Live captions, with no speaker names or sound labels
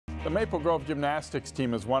The Maple Grove gymnastics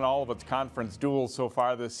team has won all of its conference duels so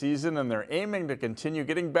far this season, and they're aiming to continue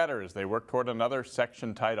getting better as they work toward another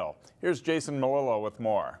section title. Here's Jason Malillo with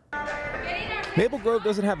more. Maple Grove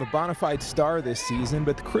doesn't have a bona fide star this season,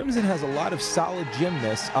 but the Crimson has a lot of solid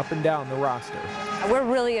gymnasts up and down the roster. We're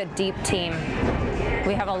really a deep team.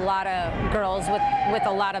 We have a lot of girls with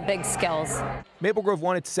a lot of big skills. Maple Grove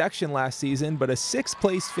won its section last season, but a 6th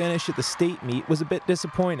place finish at the state meet was a bit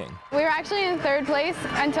disappointing. We were actually in 3rd place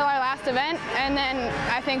until our last event, and then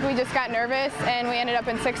I think we just got nervous and we ended up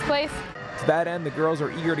in 6th place. To that end, the girls are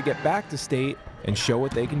eager to get back to state and show what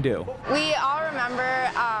they can do. We all remember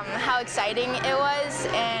how exciting it was,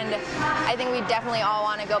 and I think we definitely all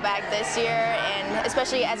want to go back this year, and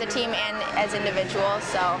especially as a team and as individuals.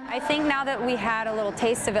 So I think now that we had a little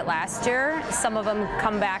taste of it last year, some of them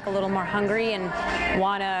come back a little more hungry and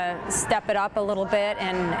want to step it up a little bit,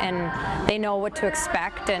 and they know what to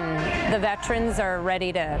expect, and the veterans are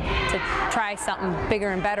ready to try something bigger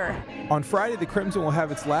and better. On Friday, the Crimson will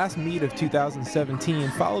have its last meet of 2017,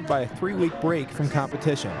 followed by a 3-week break from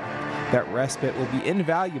competition. That respite will be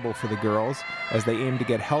invaluable for the girls as they aim to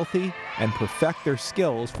get healthy and perfect their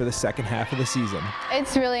skills for the second half of the season.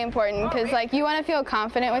 It's really important because you want to feel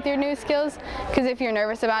confident with your new skills, because if you're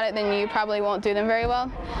nervous about it, then you probably won't do them very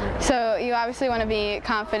well. So you obviously want to be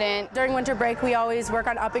confident. During winter break, we always work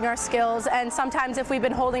on upping our skills, and sometimes if we've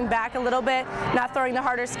been holding back a little bit, not throwing the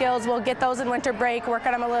harder skills, we'll get those in winter break, work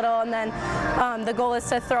on them a little, and then the goal is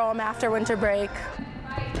to throw them after winter break.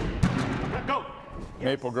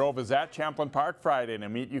 Maple Grove is at Champlin Park Friday, in a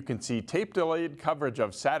meet you can see tape-delayed coverage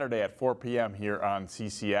of Saturday at 4 p.m. here on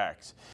CCX.